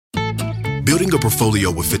Building a portfolio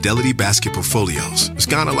with Fidelity Basket Portfolios is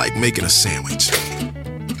kind of like making a sandwich.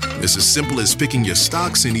 It's as simple as picking your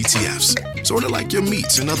stocks and ETFs, sort of like your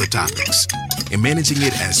meats and other toppings, and managing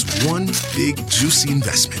it as one big, juicy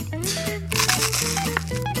investment.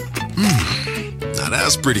 Now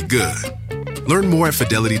that's pretty good. Learn more at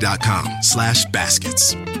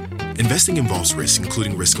fidelity.com/baskets. Investing involves risk,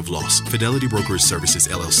 including risk of loss. Fidelity Brokerage Services,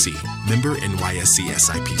 LLC. Member NYSE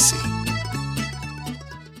SIPC.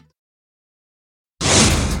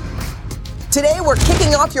 Today, we're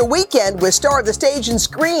kicking off your weekend with star of the stage and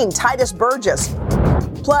screen, Tituss Burgess.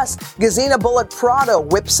 Plus, Gesine Bullock-Prado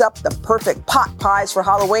whips up the perfect pot pies for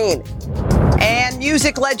Halloween. And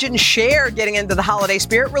music legend Cher getting into the holiday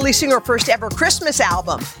spirit, releasing her first ever Christmas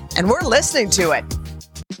album. And we're listening to it.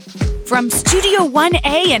 From Studio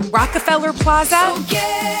 1A in Rockefeller Plaza,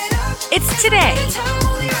 it's Today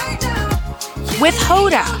with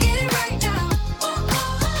Hoda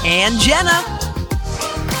and Jenna.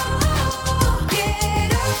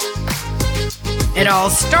 It all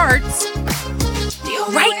starts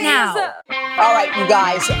right now. All right, you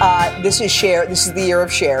guys, this is Cher. This is the year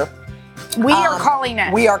of Cher. We are calling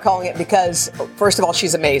it. We are calling it because, first of all,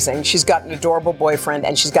 she's amazing. She's got an adorable boyfriend,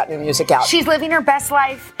 and she's got new music out. She's living her best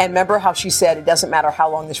life. And remember how she said it doesn't matter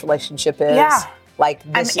how long this relationship is? Yeah. Like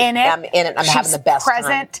this, I'm in it. I'm having the best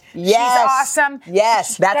present. time. Yes. She's awesome.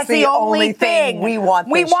 Yes, that's the only thing we want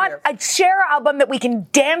this We want year. a Cher album that we can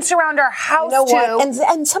dance around our house You know to. what?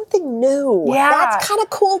 And something new. Yeah. That's kind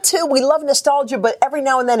of cool, too. We love nostalgia, but every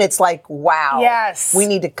now and then it's like, wow. Yes. We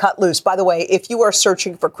need to cut loose. By the way, if you are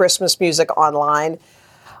searching for Christmas music online,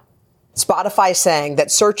 Spotify is saying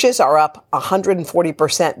that searches are up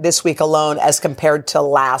 140% this week alone as compared to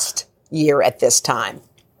last year at this time.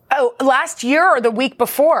 Oh, last year or the week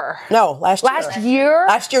before? No, last year. Last year?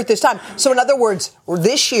 Last year at this time. So in other words,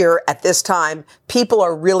 this year at this time, people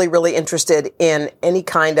are really, really interested in any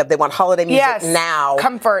kind of, they want holiday music now.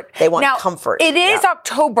 Comfort. They want now, comfort. It is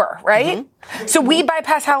October, right? Mm-hmm. So we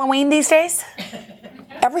bypass Halloween these days?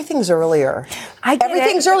 Everything's earlier.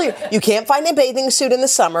 Everything's earlier. You can't find a bathing suit in the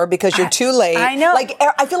summer because you're too late. I know. Like,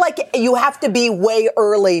 I feel like you have to be way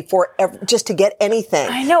early for just to get anything.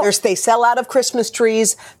 I know. They sell out of Christmas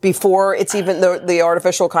trees before it's even the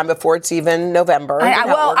artificial kind, before it's even November.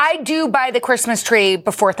 I do buy the Christmas tree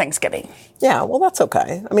before Thanksgiving. Yeah, well, that's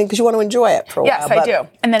okay. I mean, because you want to enjoy it for a while. Yes, I do.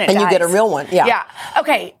 And then you get a real one. Yeah. Yeah.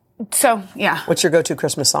 Okay. So, yeah. What's your go-to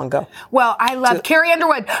Christmas song? Go. Well, I love Carrie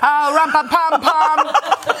Underwood. Rum-pum-pum-pum.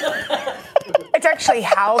 It's actually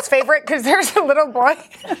Hal's favorite because there's a little boy.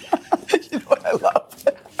 You know what I love?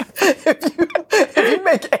 If you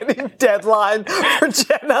make any deadline for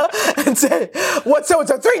Jenna and say, what's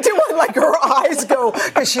so-and-so, 3, 2, 1, like her eyes go,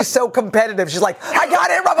 because she's so competitive. She's like, I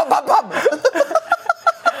got it, rum-pum-pum-pum.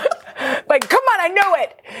 Like, come on, I know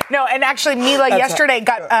it. No, and actually, Mila yesterday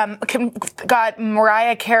got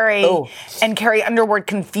Mariah Carey and Carrie Underwood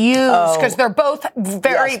confused because they're both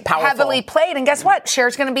very heavily played. And guess what?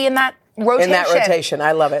 Cher's going to be in that rotation. In that rotation.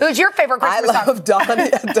 I love it. Who's your favorite Christmas song? I love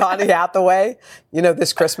Donny Hathaway. You know,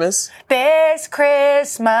 This Christmas. This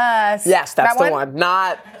Christmas. Yes, that's the one.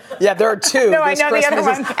 There are two. No, I know the other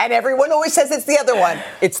one. And everyone always says it's the other one.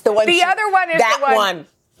 It's the one. The other one is that the one.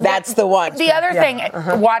 That's the one. The other thing,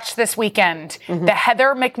 watch this weekend, the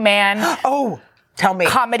Heather McMahon. Oh, tell me.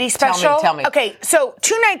 Comedy special. Tell me. Okay, so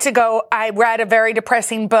 2 nights ago, I read a very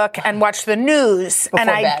depressing book and watched the news, and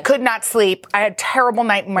I could not sleep. I had terrible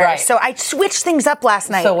nightmares. Right. So I switched things up last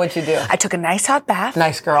night. So what'd you do? I took a nice hot bath.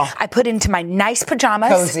 Nice girl. I put into my nice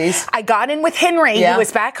pajamas. Cozies. I got in with Henry, who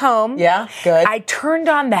was back home. Yeah, good. I turned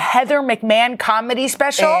on the Heather McMahon comedy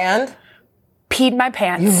special. And? Peed my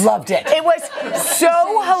pants. You loved it. It was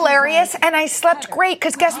so hilarious, and I slept great,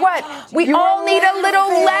 because guess what? We all need a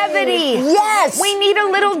little levity. Yes. We need a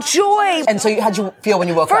little joy. And so how'd you feel when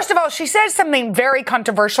you woke up? First of all, she said something very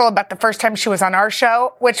controversial about the first time she was on our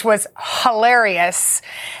show, which was hilarious.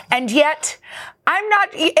 And yet, I'm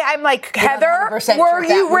like, Heather, were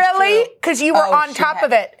you really? Because you were on top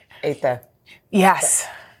of it. Ate that. Yes.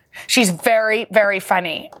 She's very, very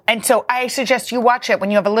funny. And so I suggest you watch it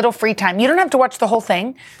when you have a little free time. You don't have to watch the whole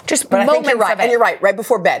thing. Just moments I think you're right. of it. And you're right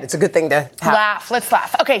before bed. It's a good thing to have. Laugh. Let's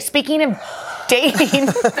laugh. Okay, speaking of dating.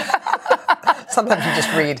 Sometimes you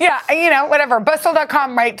just read. Yeah, whatever.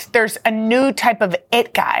 Bustle.com writes there's a new type of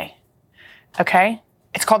it guy. Okay?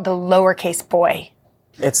 It's called the lowercase boy.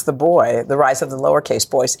 It's the boy, the rise of the lowercase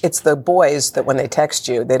boys. It's the boys that when they text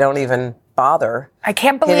you, they don't even bother. I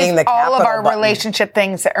can't believe all of our relationship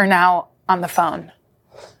things that are now on the phone.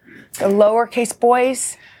 The lowercase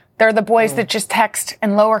boys, they're the boys that just text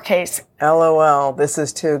in lowercase. LOL, this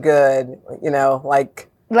is too good.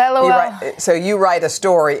 LOL. So you write a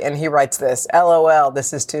story and he writes this. LOL,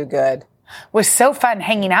 this is too good. Was so fun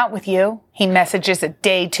hanging out with you. He messages a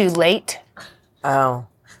day too late. Oh,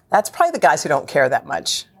 that's probably the guys who don't care that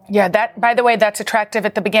much. Yeah, that, by the way, that's attractive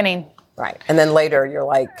at the beginning. Right. And then later you're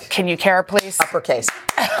like... Can you care, please? Uppercase.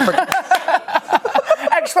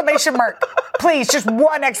 Exclamation mark. Please, just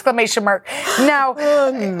one exclamation mark. Now,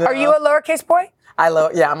 Are you a lowercase boy? I'm a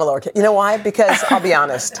lowercase. You know why? Because I'll be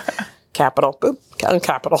honest. Capital, boop,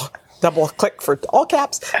 capital. Double click for all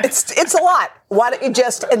caps. It's a lot. Why don't you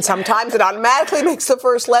just, and sometimes it automatically makes the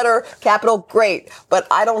first letter capital, great. But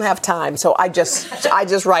I don't have time, so I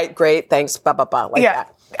just write great, thanks, blah, blah, blah, like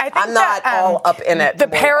that. I'm not all up in it. The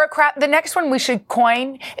paragraph, the next one we should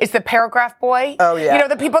coin is the paragraph boy. Oh, yeah. You know,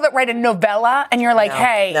 the people that write a novella and you're like,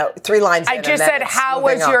 hey. No, 3 lines I just said, how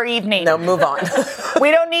was your evening? No, move on.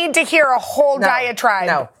 We don't need to hear a whole diatribe.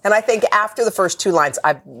 No. And I think after the first 2 lines,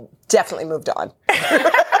 I've definitely moved on.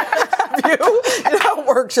 You know how it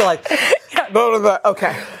works. You're like,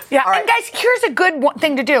 okay. Yeah. All right. And guys, here's a good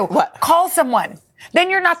thing to do. What? Call someone.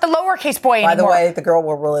 Then you're not the lowercase boy anymore. By the way, the girl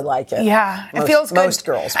will really like it. Yeah. It feels good. Most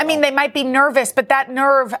girls will. I mean, they might be nervous, but that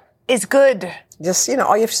nerve is good. Just,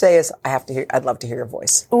 all you have to say is, I'd love to hear your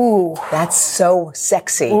voice. Ooh. That's so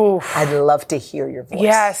sexy. Ooh. I'd love to hear your voice.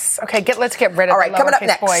 Yes. Okay, let's get rid of the coming up lowercase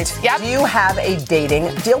next. boys. Yep. Do you have a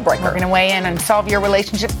dating deal breaker? We're going to weigh in and solve your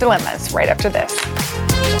relationship dilemmas right after this.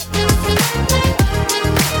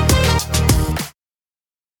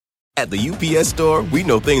 At the UPS Store, we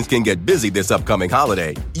know things can get busy this upcoming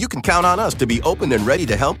holiday. You can count on us to be open and ready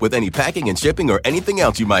to help with any packing and shipping or anything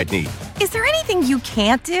else you might need. Is there anything you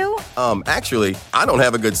can't do? Actually, I don't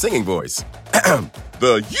have a good singing voice.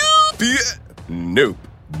 The UPS... Nope.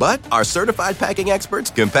 But our certified packing experts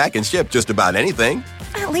can pack and ship just about anything.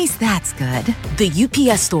 At least that's good. The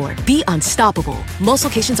UPS Store. Be unstoppable. Most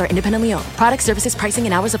locations are independently owned. Product, services, pricing,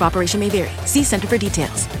 and hours of operation may vary. See Center for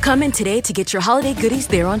details. Come in today to get your holiday goodies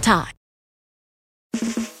there on time.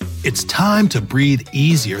 It's time to breathe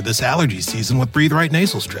easier this allergy season with Breathe Right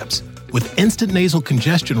nasal strips. With instant nasal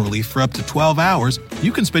congestion relief for up to 12 hours,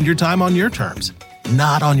 you can spend your time on your terms,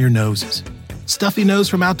 not on your noses. Stuffy nose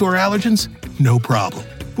from outdoor allergens? No problem.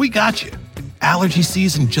 We got you. Allergy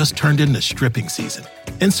season just turned into stripping season.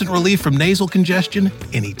 Instant relief from nasal congestion,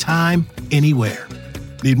 anytime, anywhere.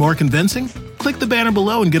 Need more convincing? Click the banner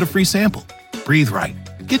below and get a free sample. Breathe Right.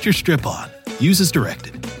 Get your strip on. Use as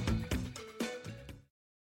directed.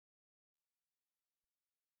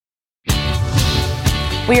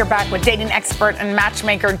 We are back with dating expert and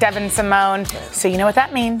matchmaker Devyn Simone. So you know what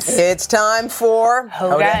that means. It's time for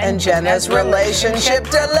Hoda and Jenna's relationship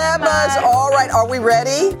dilemmas. All right, are we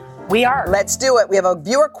ready? We are. Let's do it. We have a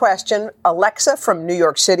viewer question. Alexa from New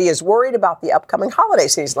York City is worried about the upcoming holiday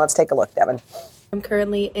season. Let's take a look, Devyn. I'm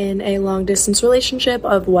currently in a long-distance relationship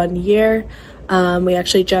of 1 year. We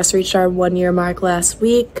actually just reached our 1-year mark last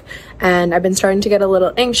week, and I've been starting to get a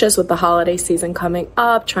little anxious with the holiday season coming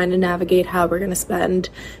up, trying to navigate how we're going to spend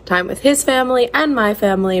time with his family and my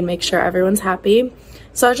family and make sure everyone's happy.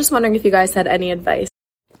 So I was just wondering if you guys had any advice.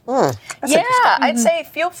 I'd say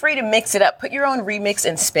feel free to mix it up. Put your own remix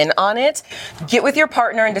and spin on it. Get with your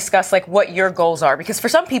partner and discuss what your goals are. Because for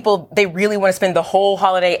some people, they really want to spend the whole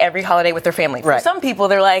holiday, every holiday with their family. Right. For some people,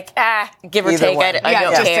 they're like, give or take, I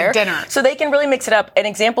don't just care. a dinner. So they can really mix it up. An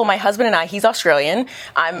example, my husband and I, he's Australian.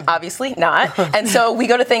 I'm obviously not. And so we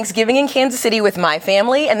go to Thanksgiving in Kansas City with my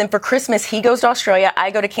family. And then for Christmas, he goes to Australia.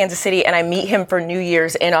 I go to Kansas City and I meet him for New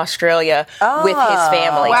Year's in Australia with his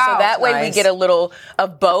family. Wow. So that way we get a little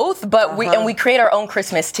of both. But we create our own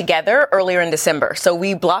Christmas together earlier in December. So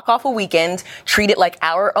we block off a weekend, treat it like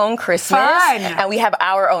our own Christmas, and we have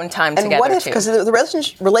our own time together. And what if, because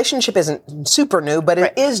the relationship isn't super new, but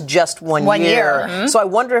it is just one year. Mm-hmm. So I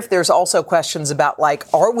wonder if there's also questions about,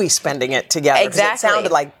 are we spending it together? Exactly. It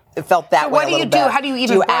sounded like it felt that way a little bit. What do you do? How do you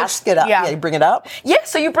even ask it up? Yeah, you bring it up? Yeah,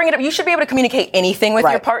 so you bring it up. You should be able to communicate anything with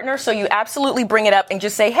your partner, so you absolutely bring it up and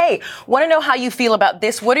just say, hey, want to know how you feel about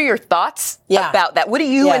this? What are your thoughts about that? What do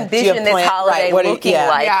you envision this holiday looking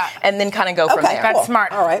like? And then kind of go from there. That's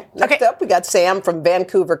smart. All right. Next up, we got Sam from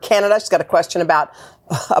Vancouver, Canada. She's got a question about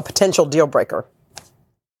a potential deal breaker.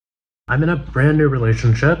 I'm in a brand new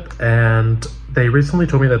relationship, and they recently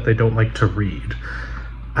told me that they don't like to read.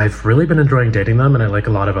 I've really been enjoying dating them, and I like a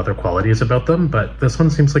lot of other qualities about them, but this one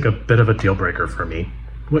seems like a bit of a deal breaker for me.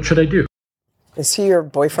 What should I do? Is he your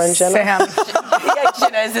boyfriend, Jenna? Sam. Yeah,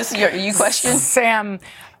 Jenna, is this your question? Sam.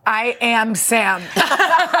 I am Sam. No,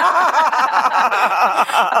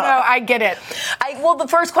 I get it. Well, the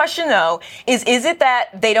first question, though, is it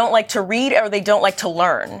that they don't like to read or they don't like to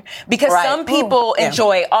learn? Because some people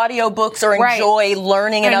enjoy audiobooks or enjoy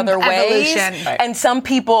learning in other ways. And some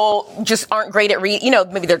people just aren't great at reading.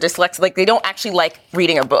 Maybe they're dyslexic. Like, they don't actually like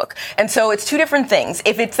reading a book. And so it's two different things.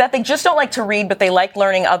 If it's that they just don't like to read, but they like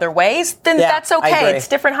learning other ways, then that's okay. It's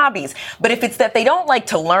different hobbies. But if it's that they don't like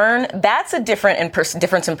to learn, that's a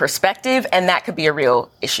difference in perspective, and that could be a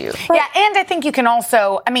real issue. Yeah, and I think you can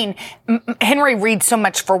also, Henry reads so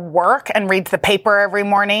much for work and reads the paper every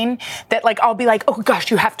morning that, like, I'll be like, oh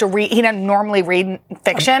gosh, you have to read. He doesn't normally read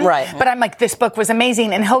fiction. But I'm like, this book was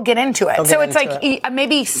amazing, and he'll get into it. So it's like,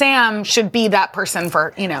 maybe Sam should be that person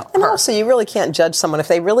for, And also, you really can't judge someone if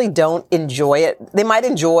they really don't enjoy it. They might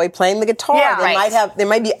enjoy playing the guitar. There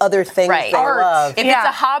might be other things they love. If it's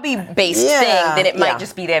a hobby-based thing, then it might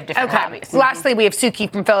just be they have different hobbies. Lastly, we have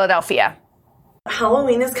Suki from Philadelphia.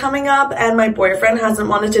 Halloween is coming up, and my boyfriend hasn't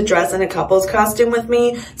wanted to dress in a couple's costume with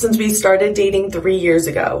me since we started dating 3 years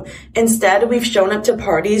ago. Instead, we've shown up to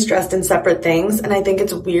parties dressed in separate things, and I think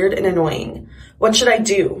it's weird and annoying. What should I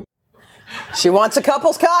do? She wants a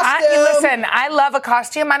couple's costume. Listen, I love a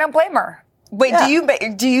costume. I don't blame her. Wait,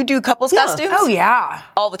 do you do couples costumes? Oh, yeah.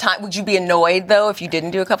 All the time? Would you be annoyed, though, if you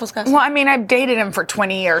didn't do a couples costume? Well, I've dated him for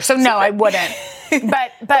 20 years, so no, I wouldn't.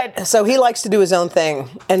 But so he likes to do his own thing,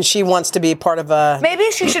 and she wants to be part of a...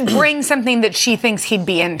 Maybe she should bring something that she thinks he'd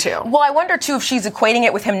be into. Well, I wonder, too, if she's equating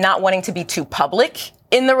it with him not wanting to be too public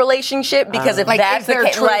in the relationship, because if that's the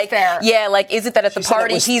case, is it that at the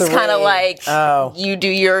party he's kind of like, you do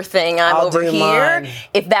your thing, I'm over here. Mine.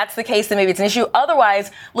 If that's the case, then maybe it's an issue.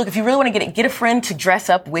 Otherwise, look, if you really want to get a friend to dress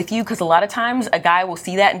up with you, because a lot of times a guy will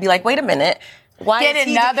see that and be like, wait a minute. Get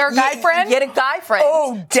another guy friend? Get a guy friend.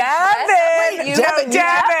 Oh, Devyn!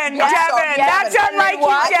 Devyn! That's unlike you, Devyn.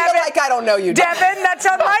 I feel like I don't know you, Devyn, that's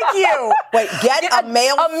unlike you. Wait, get a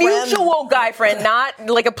male friend? A mutual guy friend, not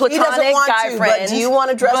like a platonic guy friend. But do you want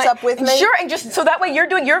to dress up with me? Sure, and just so that way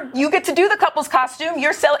you get to do the couple's costume.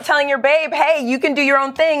 You're telling your babe, hey, you can do your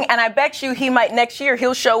own thing, and I bet you next year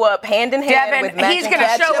he'll show up hand in hand with matching. He's going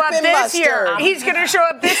to show up this year. He's going to show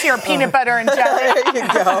up this year, peanut butter and jelly. There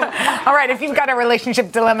you go. All right, if you've got a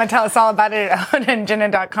relationship dilemma, tell us all about it at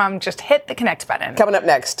hodaandjenna.com. Just hit the connect button. Coming up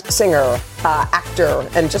next, singer, actor,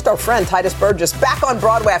 and just our friend Tituss Burgess back on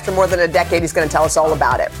Broadway after more than a decade. He's going to tell us all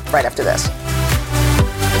about it right after this.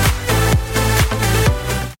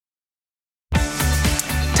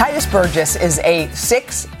 Tituss Burgess is a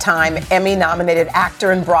 6-time Emmy-nominated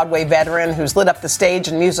actor and Broadway veteran who's lit up the stage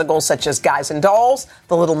in musicals such as Guys and Dolls,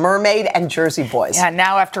 The Little Mermaid, and Jersey Boys. Yeah,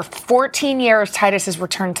 now after 14 years, Tituss has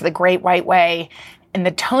returned to the Great White Way in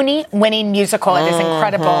the Tony-winning musical. It is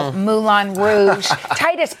incredible. Moulin Rouge.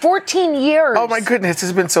 Tituss, 14 years. Oh, my goodness.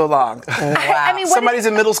 It's been so long. Wow. Somebody's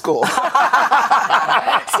in middle school.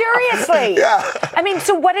 Seriously. Yeah.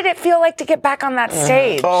 So what did it feel like to get back on that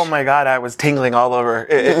stage? Oh, my God. I was tingling all over.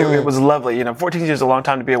 It was lovely. 14 years is a long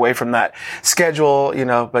time to be away from that schedule,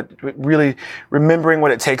 but really remembering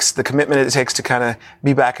what it takes, the commitment it takes to kind of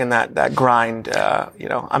be back in that grind.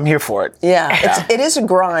 I'm here for it. Yeah. It is a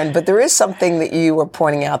grind, but there is something that you were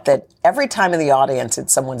pointing out that every time in the audience,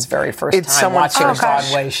 it's someone's very first time watching a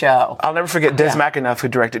Broadway show. I'll never forget Des McAnuff, who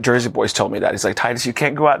directed Jersey Boys, told me that. He's like, Tituss, you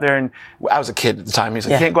can't go out there and... I was a kid at the time. He's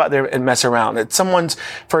like, you can't go out there and mess around. It's someone's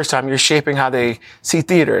first time. You're shaping how they see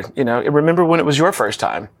theater. Remember when it was your first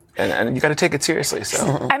time. And you got to take it seriously.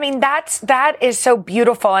 So that is so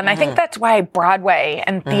beautiful, and I think that's why Broadway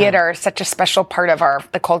and theater is such a special part of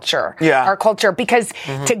the culture. Yeah, our culture, because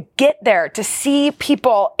to get there, to see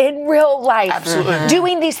people in real life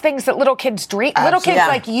doing these things that little kids dream, little kids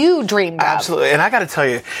like you dreamed of. Absolutely, and I got to tell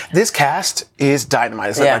you, this cast is dynamite.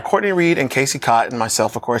 It's like Courtney Reed and Casey Cott and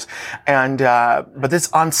myself, of course, and but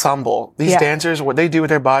this ensemble, these dancers, what they do with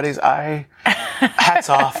their bodies, hats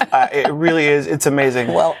off. It really is. It's amazing.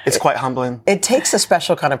 Well, it's quite humbling. It takes a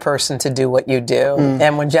special kind of person to do what you do.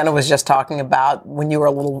 And when Jenna was just talking about when you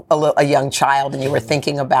were a young child and you were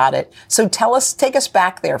thinking about it. So take us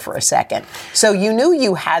back there for a second. So you knew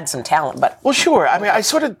you had some talent, but... Well, sure. I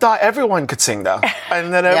sort of thought everyone could sing, though.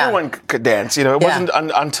 And that everyone could dance. It wasn't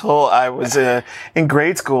until I was in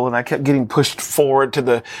grade school and I kept getting pushed forward to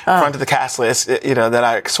the front of the cast list, that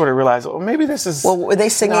I sort of realized, maybe this is... Well, were they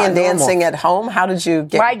singing and dancing at home? How did you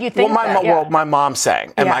get... Why do you think my mom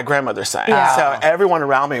sang and my grandmother sang. So everyone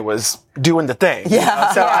around me was doing the thing. Yeah. You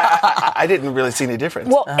know? So I didn't really see any difference.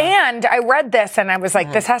 Well, and I read this and I was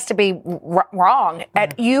like, this has to be wrong.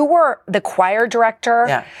 You were the choir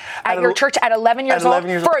director at your church at 11 years old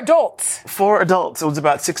for adults. For adults. It was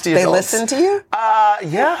about 60 adults. They listened to you?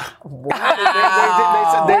 Yeah.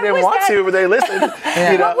 Wow. They didn't want to, but they listened.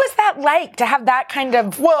 You know? What was that like to have that kind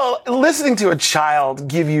of... Well, listening to a child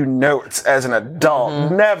give you notes as an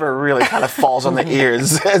adult never really kind of falls on the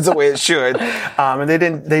ears as the way it should. And they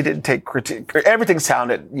didn't take critique. Everything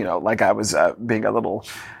sounded, like I was being a little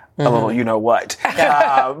you know what.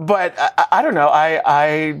 But I don't know.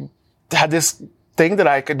 I had this thing that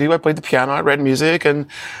I could do. I played the piano, I read music, and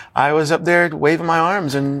I was up there waving my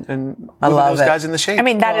arms and I love those guys in the shape. I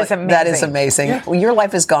mean, that is amazing. That is amazing. Yeah. Well, your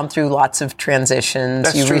life has gone through lots of transitions.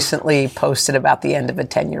 That's you true. recently posted about the end of a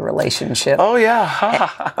 10-year relationship. Oh,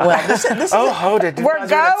 yeah. Well, this is Hoda, We're going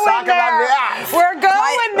there. We're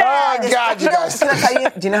going there. Oh, God, you guys. Can I tell you,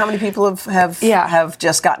 do you know how many people have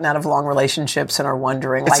just gotten out of long relationships and are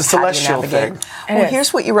wondering, It's a celestial how do you navigate? thing. Well,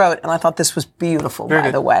 here's what you wrote, and I thought this was beautiful, Very by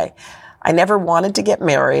good. the way. I never wanted to get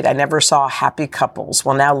married. I never saw happy couples.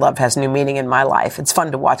 Well, now love has new meaning in my life. It's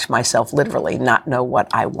fun to watch myself literally not know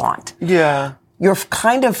what I want. Yeah. You're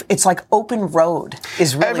it's like open road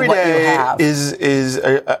is really Every what you day have. is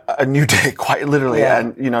a new day, quite literally.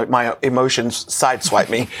 Yeah. And, my emotions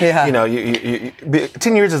sideswipe me. Yeah.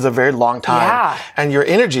 10 years is a very long time. Yeah. And your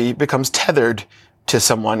energy becomes tethered to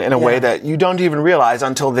someone in a way that you don't even realize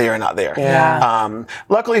until they are not there. Yeah.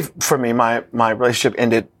 Luckily for me, my relationship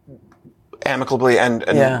ended amicably, and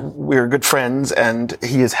we were good friends, and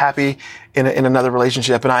he is happy in another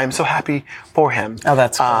relationship, and I am so happy for him. Oh,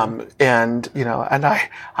 that's cool. And I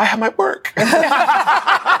have my work. But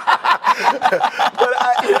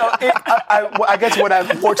I guess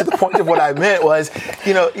more to the point of what I meant was,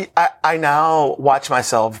 I now watch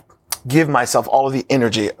myself give myself all of the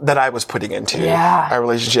energy that I was putting into our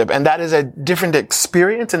relationship. And that is a different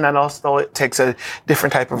experience, and that also it takes a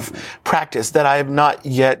different type of practice that I have not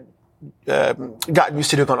yet gotten used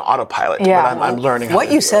to doing on autopilot. Yeah. But I'm learning how What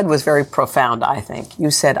to you do said was very profound, I think. You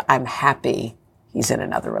said, I'm happy he's in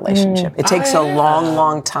another relationship. It takes a long,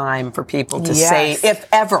 long time for people to say,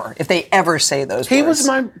 if they ever say those words. He was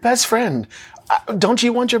my best friend. Don't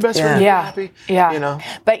you want your best friend to be happy? Yeah.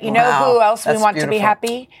 But who else we want to be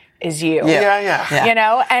happy? Is you.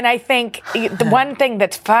 Yeah. And I think the one thing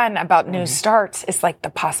that's fun about new starts is like the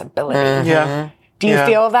possibility. Yeah. Do you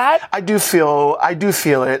feel that? I do feel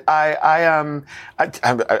it. I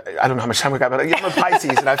don't know how much time we got, but I'm a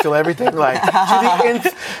Pisces and I feel everything like to the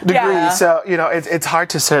nth degree. Yeah. So, it's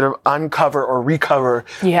hard to sort of uncover or recover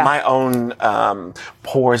my own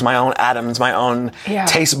pores, my own atoms, my own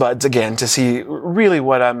taste buds again to see really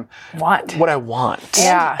what I want.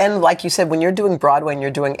 Yeah. And like you said, when you're doing Broadway and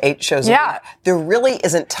you're doing 8 shows a week, there really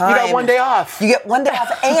isn't time. You got one day off. You get one day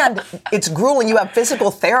off, and it's grueling. You have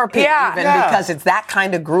physical therapy because it's that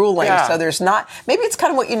kind of grueling. Yeah. So there's not, maybe it's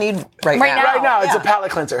kind of what you need right now. Right now, it's a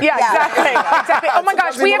palate cleanser. Yeah, exactly. Oh my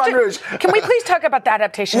gosh, can we please talk about the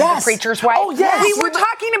adaptation of The Preacher's Wife? Oh, yes. We were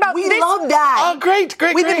talking about this. We love that. Oh, great.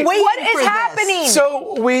 We've been waiting What for is happening?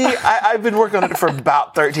 So I've been working on it for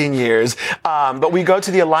about 13 years, but we go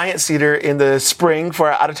to the Alliance Theater in the spring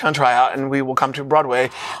for our out-of-town tryout, and we will come to Broadway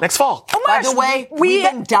next fall. Oh my By the way, we we've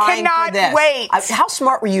been dying cannot for this. wait. How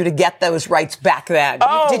smart were you to get those rights back then?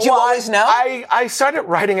 Did you always know? I started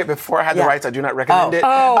writing it before I had the rights. I do not recommend it.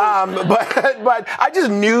 But I just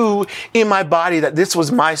knew in my body that this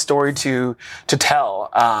was my story to tell.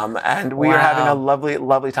 And we are having a lovely,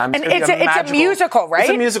 lovely time. And it's a musical, right? It's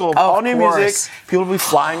a musical. All new music. People will be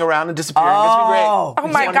flying around and disappearing. It's going to be great. Oh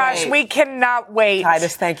my gosh, we cannot wait.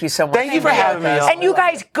 Tituss, thank you so much. Thank you for having me. And you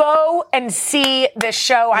guys go and see this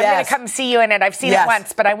show. I'm going to come see you in it. I've seen it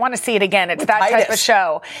once, but I want to see it again. It's that type of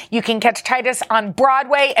show. You can catch Tituss on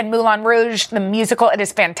Broadway and Moulin Rouge, the musical. It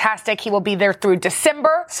is fantastic. He will be there through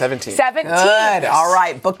December 17th. Good. All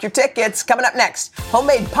right. Book your tickets. Coming up next,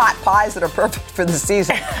 homemade pot pies that are perfect for the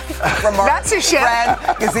season. From our That's a shit. friend,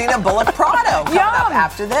 Gesine Bullock-Prado. Coming up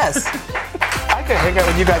after this. I could hang out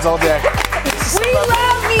with you guys all day. We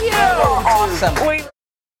love you. Awesome.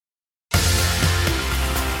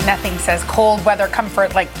 Nothing says cold weather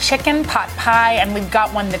comfort like chicken pot pie, and we've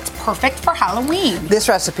got one that's perfect for Halloween. This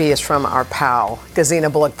recipe is from our pal,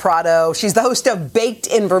 Gesine Bullock-Prado. She's the host of Baked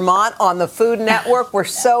in Vermont on the Food Network. We're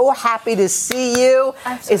so happy to see you.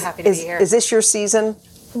 I'm so happy to be here. Is this your season?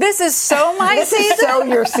 This is so my season. This is so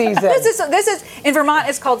your season. This is in Vermont.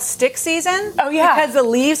 It's called stick season. Oh yeah, because the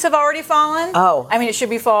leaves have already fallen. Oh, I mean it should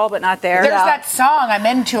be fall, but not there. There's that song. I'm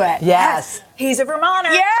into it. Yes. He's a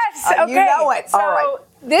Vermonter. Yes. Okay. You know it. So all right.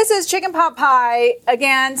 This is chicken pot pie.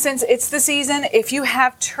 Again, since it's the season, if you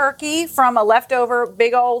have turkey from a leftover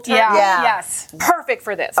big old turkey, yes, perfect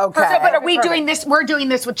for this. Okay. So, but are we doing this? We're doing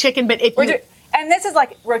this with chicken, but if and this is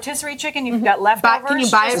like rotisserie chicken. You've got leftovers. Can you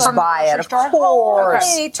buy it from the grocery store? Of course.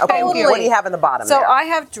 Okay, Totally. What do you have in the bottom So there? I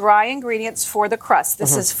have dry ingredients for the crust.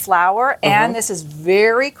 This is flour, and this is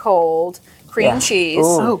very cold cream cheese.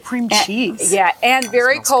 Oh, cream cheese. Yeah, and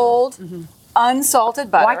very cold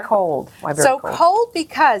unsalted butter. Why cold? Why very cold? Cold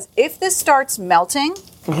because if this starts melting,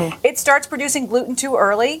 it starts producing gluten too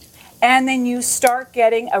early. And then you start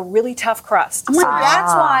getting a really tough crust. So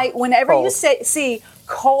that's why whenever you see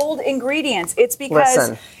cold ingredients, it's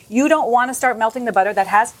because you don't want to start melting the butter that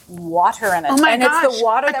has water in it. Oh my and gosh. It's the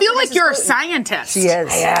water that I feel like you're gluten. a scientist. She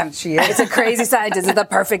is. I am. She is. It's a crazy scientist. It's the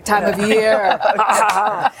perfect time of year.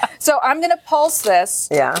 So I'm going to pulse this.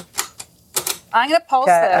 Yeah. I'm going to pulse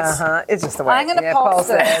this. It's just the way. I'm going to pulse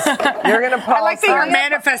this. You're going to pulse. I like that you're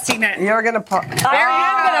manifesting it. You're going to pulse.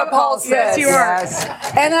 I'm going to pulse Yes, this. you are.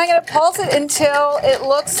 Yes. And I'm going to pulse it until it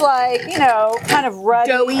looks like, kind of ruddy.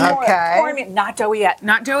 Doughy. Okay. Not doughy yet.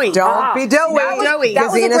 Not doughy. Don't be doughy. Not doughy. That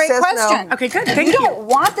was a Gesine great says question. no. Okay, good. Thank you. You don't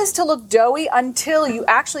want this to look doughy until you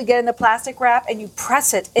actually get in the plastic wrap and you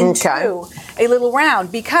press it into a little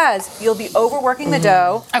round because you'll be overworking the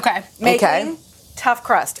dough. Okay. Making tough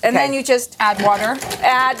crust. And then you just add water.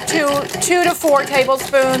 Add 2 to 4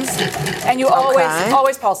 tablespoons and you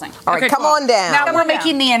always pulsing. All right, come on down. Now we're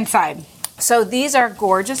making the inside. So these are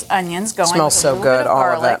gorgeous onions going Smells with a so little good, bit of all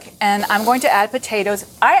of garlic. it. And I'm going to add potatoes.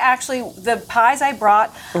 The pies I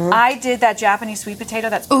brought, I did that Japanese sweet potato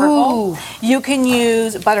that's purple. Ooh. You can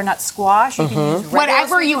use butternut squash. You can use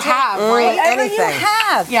Whatever you have, right? Whatever Anything. you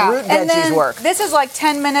have. Yeah. Root And veggies then work. this is like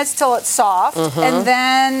 10 minutes till it's soft. And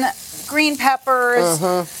then green peppers.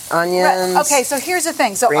 Onions. Okay, so here's the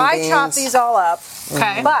thing. So Green I chop beans. these all up.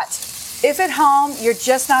 Okay. But if at home you're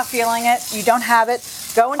just not feeling it, you don't have it,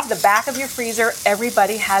 go into the back of your freezer.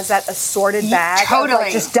 Everybody has that assorted bag.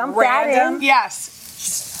 Totally. Just dump that in.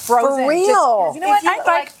 Yes. Frozen. For real. Just, you know what?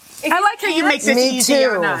 I like how you make this Me easy too.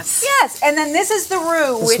 on us. Yes, and then this is the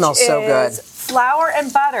roux, It which smells is so good. flour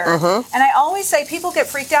and butter. And I always say people get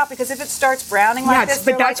freaked out because if it starts browning like this, but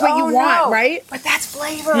they're that's like, what you "Oh, want, no." right? But that's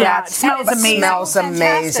flavor. Yeah, it smells And amazing. Smells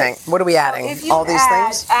amazing. What are we adding? If you All these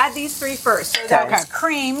things? Add these 3 first. So that's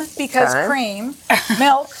cream because cream,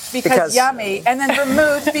 milk because yummy, and then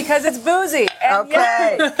vermouth because it's boozy. And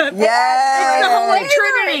Okay. It's a Yay.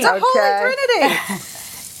 Trinity. It's a holy trinity.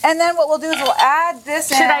 And then what we'll do is we'll add this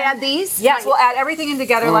in. Should I add these? Yes, we'll add everything in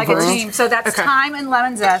together like a team. So that's thyme and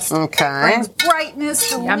lemon zest. Okay. Brings brightness,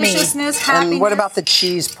 deliciousness, happiness. And what about the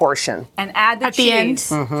cheese portion? And add the At the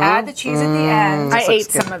cheese. end? Add the cheese at the end. I ate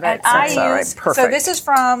some of it. And so I it's use, all right, so perfect. this is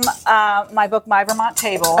from my book, My Vermont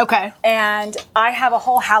Table. Okay. And I have a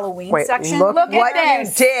whole Halloween Wait, section. look at what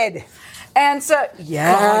this. you did. And so,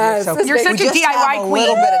 Yes. You're such we a just DIY have a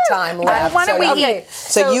little queen. bit of time left. why don't we eat?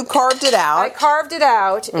 So you carved it out. I carved it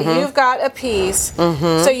out. You've got a piece.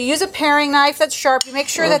 So you use a paring knife that's sharp. You make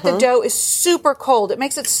sure that the dough is super cold. It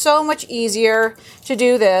makes it so much easier to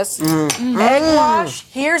do this. Egg wash.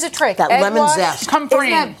 Here's a trick. That Egg lemon wash. zest. Isn't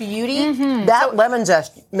that beauty? That lemon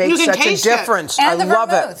zest makes You can such a taste it. difference. I And the love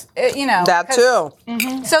vermouth. it. That 'cause-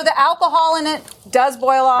 too. So the alcohol in it does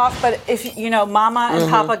boil off, but if Mama and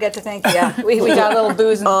Papa get to think, we got a little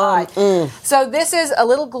booze in the pie. So this is a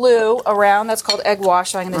little glue around that's called egg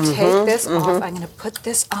wash. So I'm going to take this off. I'm going to put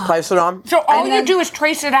this on. Place it on. So all you do is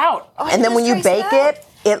trace it out. And then when you bake it,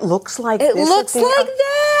 it looks like It this looks at the like end.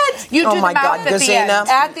 that. You Oh do my the mouth God, at the Gesine. end.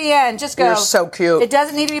 At the end, just go. You're so cute. It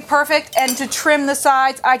doesn't need to be perfect. And to trim the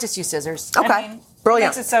sides, I just use scissors. Okay. I mean,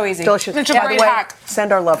 Brilliant. Makes it so easy. Delicious. It's a By the great way, hack.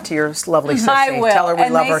 send our love to your lovely sister. I will. Tell her we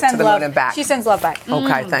And love they her send to the love. moon and back. She sends love back.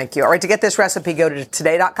 Okay, thank you. All right, to get this recipe, go to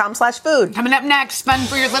today.com/food. Coming up next, fun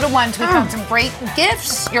for your little ones. We found some great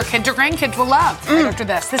gifts your kids or grandkids will love. Right after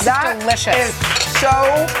this. This is delicious. Is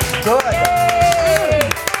so good.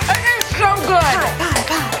 It is so good.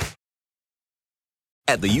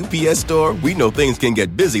 At the UPS Store, we know things can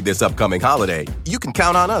get busy this upcoming holiday. You can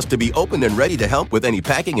count on us to be open and ready to help with any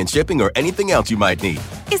packing and shipping or anything else you might need.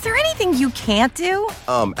 Is there anything you can't do?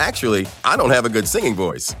 Actually, I don't have a good singing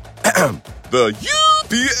voice. The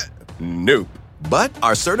UPS... Nope. But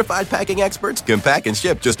our certified packing experts can pack and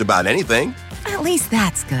ship just about anything. At least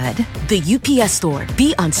that's good. The UPS Store.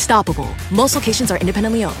 Be unstoppable. Most locations are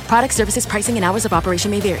independently owned. Product, services, pricing, and hours of operation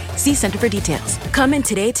may vary. See Center for details. Come in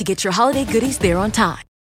today to get your holiday goodies there on time.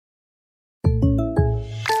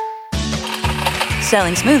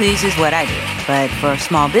 Selling smoothies is what I do. But for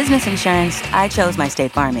small business insurance, I chose my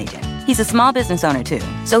State Farm agent. He's a small business owner, too.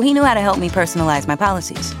 So he knew how to help me personalize my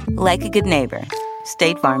policies. Like a good neighbor,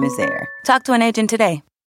 State Farm is there. Talk to an agent today.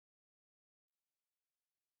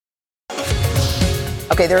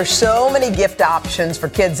 Okay, there are so many gift options for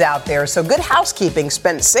kids out there. So Good Housekeeping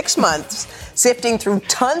spent 6 months sifting through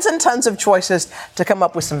tons and tons of choices to come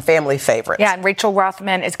up with some family favorites. Yeah, and Rachel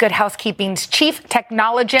Rothman is Good Housekeeping's chief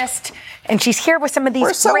technologist, and she's here with some of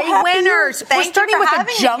these great winners. We're starting with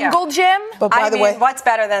the jungle gym. But by the way, what's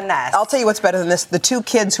better than this? I'll tell you what's better than this. The 2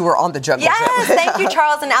 kids who are on the jungle gym. Yes, thank you,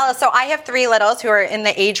 Charles and Alice. So I have 3 littles who are in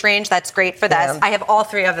the age range that's great for this. Yeah. I have all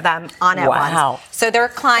 3 of them on at once. So they're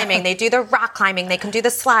climbing. They do the rock climbing. They can do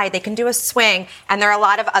the slide. They can do a swing. And there are a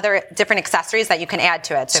lot of other different accessories that you can add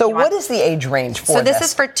to it. So what is the age range for this?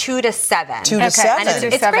 Is for 2 to 7. 2 to 7. And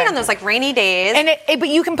it's great on those like rainy days. And but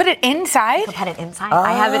you can put it inside. You can put it inside.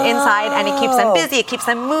 I have it inside, and it keeps them busy. It keeps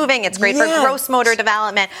them moving. It's great for gross motor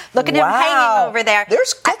development. Look at him hanging over there.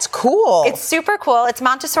 That's cool. It's super cool. It's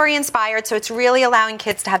Montessori inspired, so it's really allowing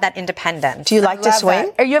kids to have that independence. Do you like to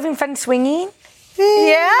swing? Are you having fun swinging?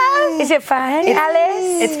 Yeah. Is it fun,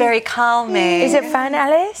 Alice? It's very calming. Is it fun,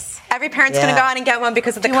 Alice? Every parent's going to go out and get one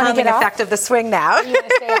because of the calming effect of the swing now. You want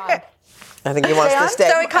to stay on? I think he wants to stay.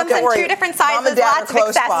 So it comes in 2 different sizes, lots of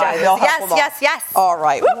accessories. Yes. All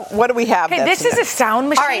right. What do we have? Okay, this is a sound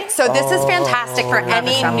machine. All right, so this is fantastic for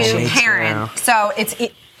any new parent. So it's...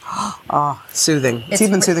 soothing. It's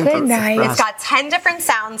even soothing for It's got 10 different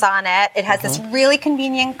sounds on it. It has this really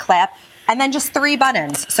convenient clip, and then just 3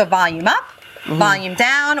 buttons. So volume up, volume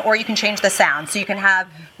down, or you can change the sound. So you can have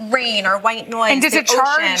rain or white noise. And does it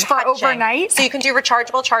charge for overnight? So you can do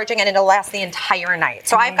rechargeable charging, and it'll last the entire night.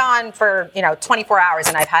 So I've gone for 24 hours,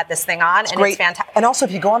 and I've had this thing on, and it's fantastic. And also,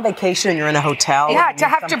 if you go on vacation and you're in a hotel, to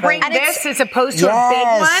have to bring this as opposed to a big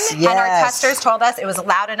one. And our testers told us it was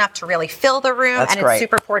loud enough to really fill the room, and it's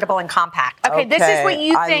super portable and compact. Okay, this is what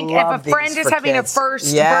you think if a friend is having a first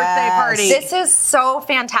birthday party. This is so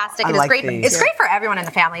fantastic. It is great. It's great for everyone in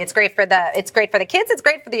the family. It's great for the kids. It's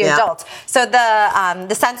great for the adults. So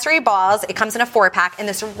the sensory balls, it comes in a 4-pack in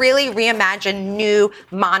this really reimagined new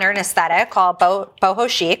modern aesthetic called boho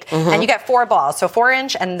chic. And you get 4 balls, so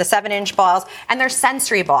 4-inch and the 7-inch balls, and they're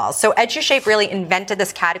sensory balls. So EduShape really invented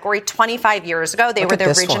this category 25 years ago. They were the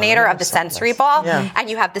originator of the sensory ball. And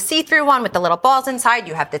you have the see-through one with the little balls inside.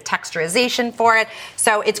 You have the texturization for it.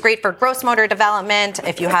 So it's great for gross motor development.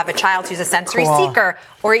 If you have a child who's a sensory seeker,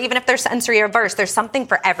 or even if they're sensory averse, there's something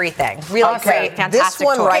for everything. Really great, fantastic. This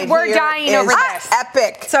one right we're dying over this.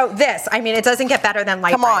 Epic. So this, it doesn't get better than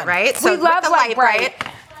Light Bright, right? So we love Light Bright.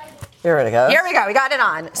 Here it goes. Here we go. We got it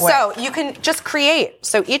on. So you can just create.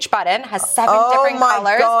 So each button has 7 different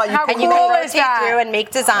colors. God, and you can rotate through and make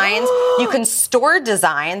designs. You can store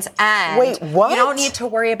designs. And wait, what? You don't need to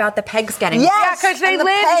worry about the pegs getting Yes, because they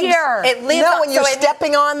live here. It lives when you're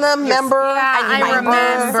stepping on them, remember? I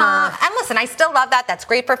remember. And listen, I still love that. That's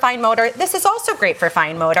great for fine motor. This is also great for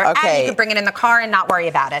fine motor. Okay. And you can bring it in the car and not worry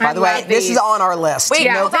about it. By the way, this is on our list. Wait,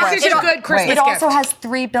 this is a good Christmas gift. It also has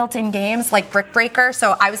 3 built-in games like Brick Breaker.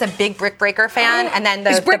 So I was a big Brick Breaker fan. And then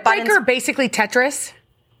is Brick Breaker basically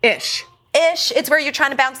Tetris-ish? It's where you're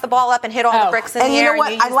trying to bounce the ball up and hit all the bricks in the air. And you know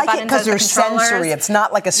what? I like it because they're sensory. It's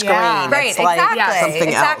not like a screen. Right, it's like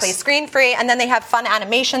something else. Screen-free. And then they have fun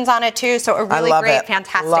animations on it, too. So a really great,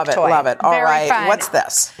 fantastic toy. Love it. All right. Fun. What's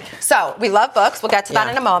this? So we love books. We'll get to that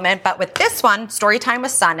in a moment. But with this one, Storytime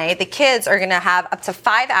with Sunny, the kids are going to have up to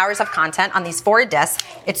 5 hours of content on these 4 discs.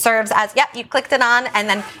 It serves as, you clicked it on, and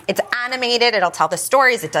then it's animated. It'll tell the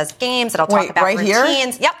stories. It does games. It'll talk about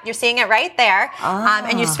routines. Here? Yep, you're seeing it right there.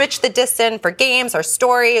 And you switch the discs in for games or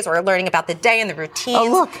stories or learning about the day and the routines. Oh,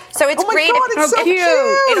 look. So it's great. God, it's so cute.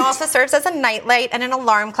 It also serves as a nightlight and an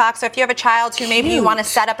alarm clock. So if you have a child who maybe you want to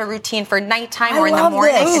set up a routine for nighttime or in the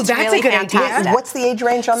morning, it's that's really a good fantastic. idea. What's the age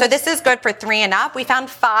range on this? So this is good for 3 and up. We found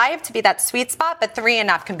 5 to be that sweet spot, but 3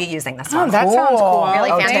 and up can be using this one. Oh, that sounds cool.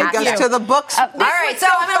 Really fantastic. Take us to the books. All right, so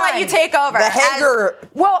I'm going to let you take over. The Hager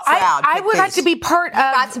I would like to be part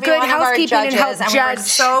of Good Housekeeping and help judge. And we're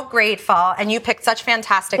so grateful. And you picked such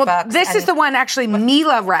fantastic books. This is the one actually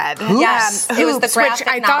Mila read. Yes, it was the graphic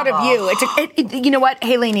I thought of you. You know what?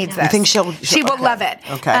 Haley needs this. You think she will love it.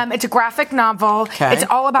 Okay. It's a graphic novel. Okay. It's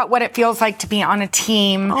all about what it feels like to be on a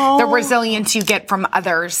team, the resilience you get from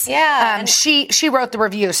others. Yeah. She wrote the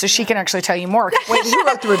review, so she can actually tell you more. Wait, who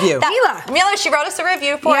wrote the review? Mila, she wrote us a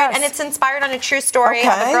review for it, and it's inspired on a true story of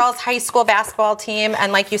a girls' high school basketball team,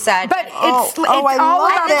 and like you said, but it's all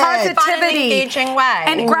about positivity, fun and engaging way.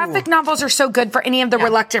 And graphic novels are so good for any of the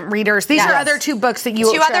reluctant readers Testers. These are other two books that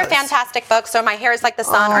you Two other fantastic books. So My Hair is Like the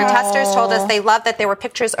Sun. Our testers told us they loved that there were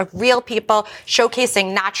pictures of real people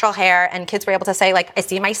showcasing natural hair, and kids were able to say, like, I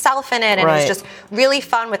see myself in it, and it was just really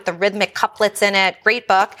fun with the rhythmic couplets in it. Great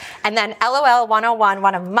book. And then LOL 101,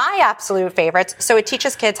 one of my absolute favorites. So it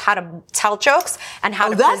teaches kids how to tell jokes and how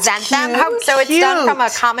to present them. So it's done from a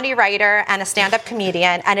comedy writer and a stand-up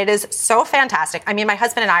comedian, and it is so fantastic. I mean, my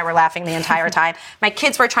husband and I were laughing the entire time. My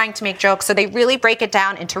kids were trying to make jokes, so they really break it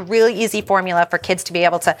down into really easy formula for kids to be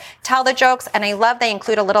able to tell the jokes. And I love they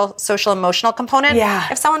include a little social emotional component.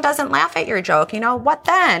 If someone doesn't laugh at your joke, what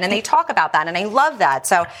then? And they talk about that, and I love that.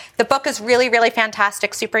 So the book is really, really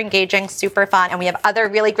fantastic, super engaging, super fun, and we have other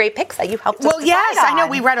really great picks that you helped us decide on. I know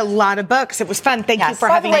we read a lot of books. It was fun. Thank you for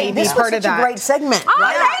having me be part of that. This was such a great segment.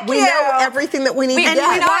 Thank we you. know everything that we need to get.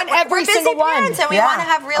 We want every single one. And we want to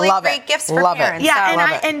have really great gifts for parents.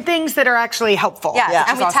 Yeah, and things that are actually helpful. Yeah,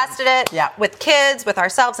 and we tested it with kids, with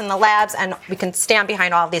ourselves in the labs, and we can stand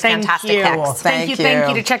behind all of these fantastic picks. Thank you.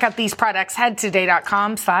 To check out these products, head to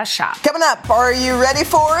today.com/shop. Coming up, are you ready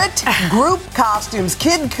for it? Group costumes,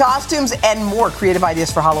 kid costumes, and more creative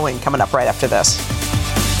ideas for Halloween coming up right after this.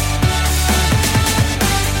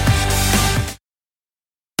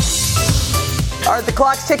 All right, the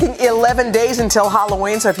clock's ticking 11 days until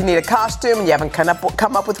Halloween, so if you need a costume and you haven't come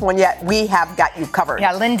up with one yet, we have got you covered.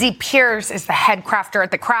 Yeah, Lindsay Pierce is the head crafter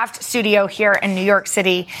at the Craft Studio here in New York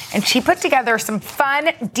City, and she put together some fun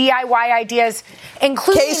DIY ideas,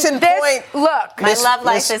 including Case in this point. look. My love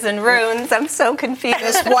life is in ruins. I'm so confused.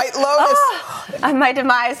 This White Lotus. My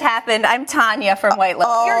demise happened. I'm Tanya from White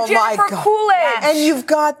Lotus. You're Jennifer Coolidge. And you've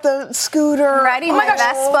got the scooter. Ready, my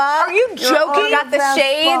Vespa. Are you joking? Got the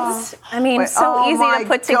shades. I mean, so easy to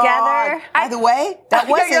put together. By the way, that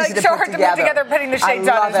was easy to so put hard together. to put together. Putting the shades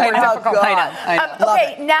on is more difficult.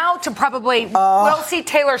 Okay, now to probably we'll see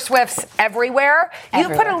Taylor Swift's Everywhere. You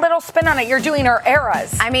put a little spin on it. You're doing her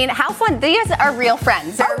eras. I mean, how fun. These are real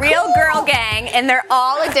friends. They're a real girl gang, and they're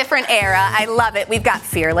all a different era. I love it. We've got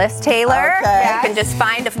Fearless Taylor. Okay. You can just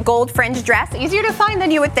find a gold fringe dress. Easier to find than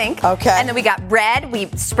you would think. Okay. And then we got Red. We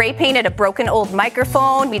spray painted a broken old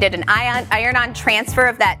microphone. We did an iron-on transfer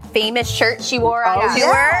of that famous shirt she wore on tour.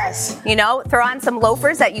 Yes. Throw on some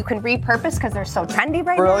loafers that you can repurpose because they're so trendy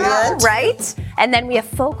right now. Right? And then we have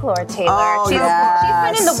Folklore Taylor. She's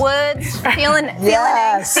been in the woods, feeling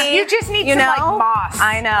angsty. You just need some like moss.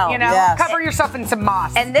 I know. Cover yourself in some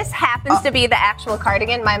moss. And this happens to be the actual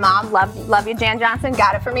cardigan. My mom, love you, Jan Johnson,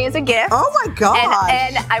 got it for me as a gift. Oh my God.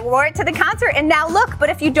 And I wore it to the concert. And now look, but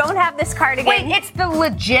if you don't have this cardigan. Wait, it's the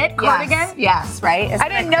legit cardigan? Yes, right? I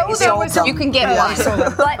didn't know there was You can get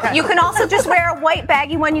one. But you can also just wear a white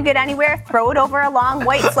baggy one you get anywhere, throw it over a long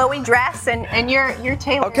white flowy dress, and you're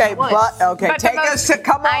Taylor. Okay, but take us to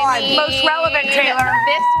come on. Most relevant, Taylor.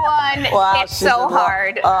 This one, it's so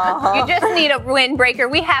hard. You just need a windbreaker.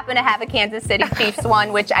 We happen to have a Kansas City Chiefs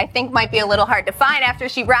one, which I think might be a little hard to find after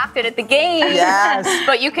she rocked it at the game. Yes.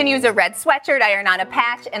 But you can use a red sweatshirt, iron on a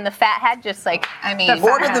patch, and the fat head, just like, I mean.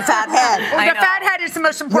 Order the fat head. Well, the fat head is the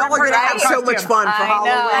most important part. Y'all are going to have so much fun for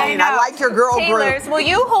Halloween. I like your girl Taylor's, group. will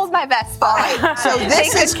you hold my Vespa? All right, so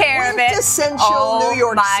this is quintessential New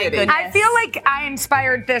York City. Goodness. I feel like I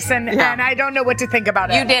inspired this, and I don't know what to think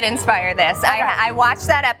about it. You did inspire this. Okay. I watched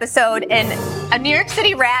that episode, and a New York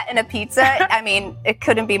City rat and a pizza, I mean, it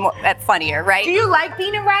couldn't be more funnier, right? Do you like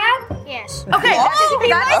being a rat? Yes. Okay,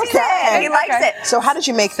 he likes it. He likes it. So how did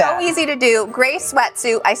you make that? So easy to do. Gray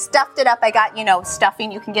sweatsuit. I stuffed it up. I got,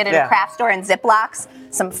 stuffing you can get at a craft store in Ziplocs,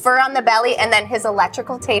 some fur on the belly, and then his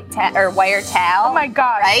electrical tape or wire towel. Oh my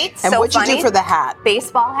God. Right? And what'd you do for the hat?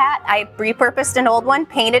 Baseball hat. I repurposed an old one,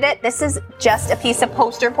 painted it. This is just a piece of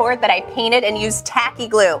poster board that I painted and used tacky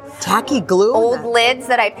glue. Tacky glue? Old lids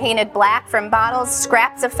that I painted black from bottles,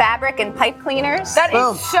 scraps of fabric, and pipe cleaners. That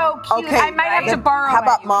is so cute. Okay. I might have to borrow it. How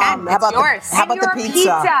about Mom? How about yours? How about the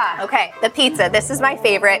pizza? Okay, the pizza. This is my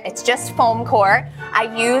favorite. It's just foam core.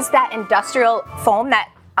 I use that industrial foam that,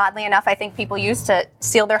 oddly enough, I think people use to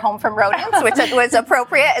seal their home from rodents, which was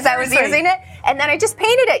appropriate as I was using it. And then I just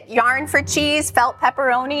painted it. Yarn for cheese, felt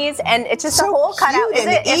pepperonis, and it's just a whole cutout. Is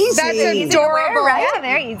it easy? That's adorable. Right? Yeah,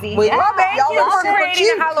 very easy. We love it. Thank you for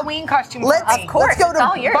creating a Halloween costume. Of course. Let's go to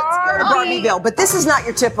all yours. Barbieville. But this is not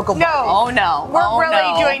your typical Barbie. No. Oh, no. We're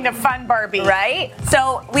really doing the fun Barbie. Right?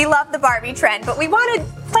 So we love the Barbie trend, but we want to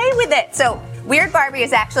play with it. So Weird Barbie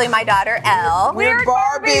is actually my daughter, Elle. Weird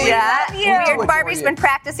Barbie. Yeah. Weird Barbie's been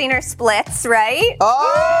practicing her splits, right?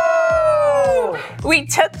 Oh! We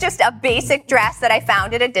took just a basic dress that I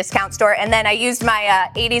found at a discount store, and then I used my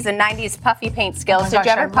 80s and 90s puffy paint skills. Did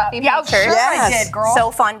you ever puffy paint shirts? Yes. I did, girl.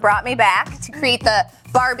 So fun. Brought me back to create the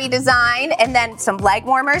Barbie design, and then some leg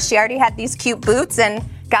warmers. She already had these cute boots, and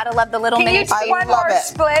Gotta love the little Can mini. you do one more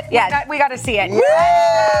split? Yeah. We got to see it.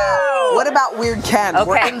 Yeah. What about Weird Ken? Okay.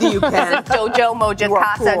 We're into you, Ken. This is Dojo Moja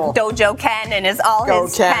Casa cool. Dojo Ken and is all Go,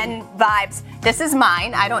 his Ken. Ken vibes. This is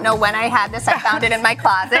mine. I don't know when I had this. I found it in my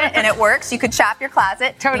closet and it works. You could shop your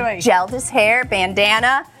closet. Totally. We gelled his hair,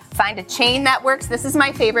 bandana. Find a chain that works. This is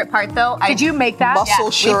my favorite part, though. Did you make that?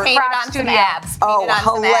 Muscle shirt. We painted Craft on studio. some abs. Oh, Painted on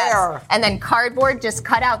some hilarious. abs. And then cardboard, just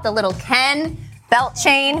cut out the little Ken belt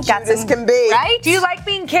chain. Got Cute as some, can be. right? Do you like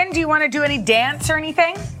being Ken? Do you want to do any dance or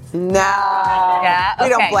anything? No. Yeah, okay. We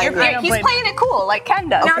don't blame you. He's playing it cool, like Ken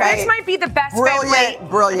does. Now, Okay. this might be the best Brilliant.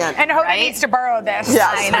 family. And Hoda needs to borrow this.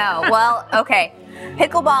 Yes. I know. Well, okay.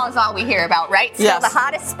 Pickleball is all we hear about, right? Still Yes. the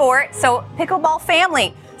hottest sport. So pickleball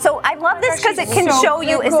family. So I love this because it can so show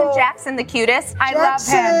you, pickle. isn't Jackson the cutest? I love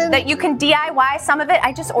him. That you can DIY some of it.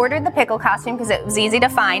 I just ordered the pickle costume because it was easy to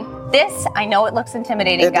find. This, I know it looks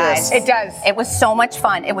intimidating, It guys. is. It does. It was so much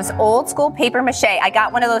fun. It was old school paper mache. I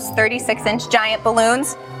got one of those 36-inch giant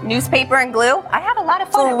balloons, newspaper and glue. I had a lot of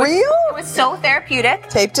fun. For real? It was so therapeutic.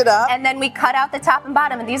 Taped it up. And then we cut out the top and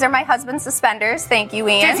bottom, and these are my husband's suspenders. Thank you,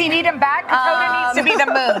 Ian. Does he need him back? Hoda needs to be the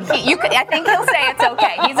moon. I think he'll say it's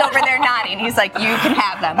okay. He's over there nodding. He's like, you can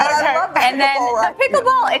have them. And I love the And then pickleball, right? the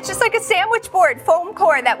pickleball, it's just like a sandwich board, foam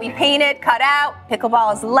core that we painted, cut out.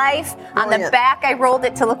 Pickleball is life. On the Brilliant. back, I rolled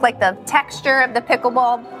it to look like the texture of the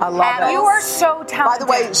pickleball. I love it. paddles. You are so By talented.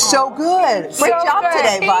 the way, so good. So Great job good.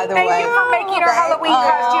 today, by the way. Thank you for making our Halloween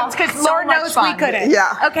costumes because So Lord much knows fun. we couldn't.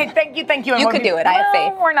 Yeah. Okay, thank you. And You we'll could be- do it. I have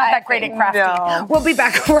faith. We're not I that have great faith. at crafty. No. We'll be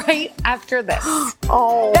back right after this.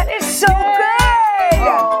 Oh. That is so good.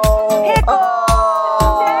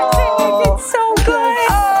 Oh. Jackson, you did so good.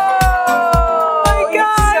 Oh my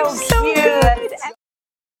gosh, so good.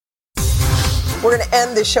 We're going to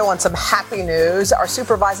end the show on some happy news. Our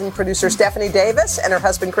supervising producer, Stephanie Davis, and her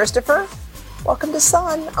husband, Christopher. Welcome to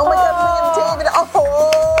Sun. Oh my God, Liam David.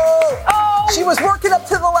 Oh. She was working up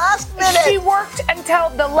to the last minute. She worked until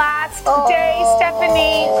the last day,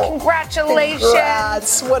 Stephanie. Congratulations.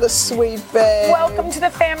 Congrats. What a sweet babe. Welcome to the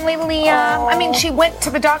family, Liam. I mean, she went to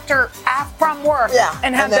the doctor from work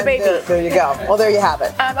and had the then baby. There you go. Well, there you have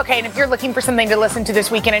it. Okay, and if you're looking for something to listen to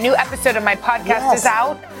this weekend, a new episode of my podcast is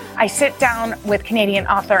out. I sit down with Canadian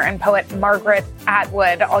author and poet Margaret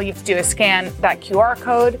Atwood. All you have to do is scan that QR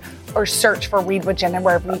code or search for Read with Jenna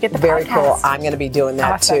wherever you get the Very podcast. cool. I'm going to be doing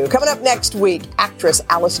that too. Coming up next week, actress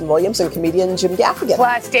Allison Williams and comedian Jim Gaffigan.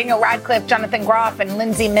 Plus, Daniel Radcliffe, Jonathan Groff, and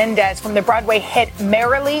Lindsay Mendez from the Broadway hit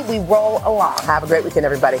Merrily We Roll Along. Have a great weekend,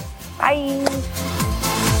 everybody. Bye.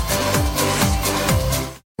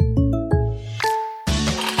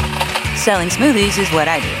 Selling smoothies is what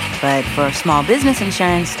I do. But for small business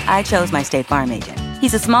insurance, I chose my State Farm agent.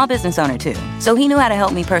 He's a small business owner too, so he knew how to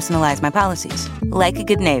help me personalize my policies. Like a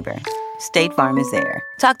good neighbor, State Farm is there.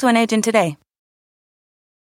 Talk to an agent today.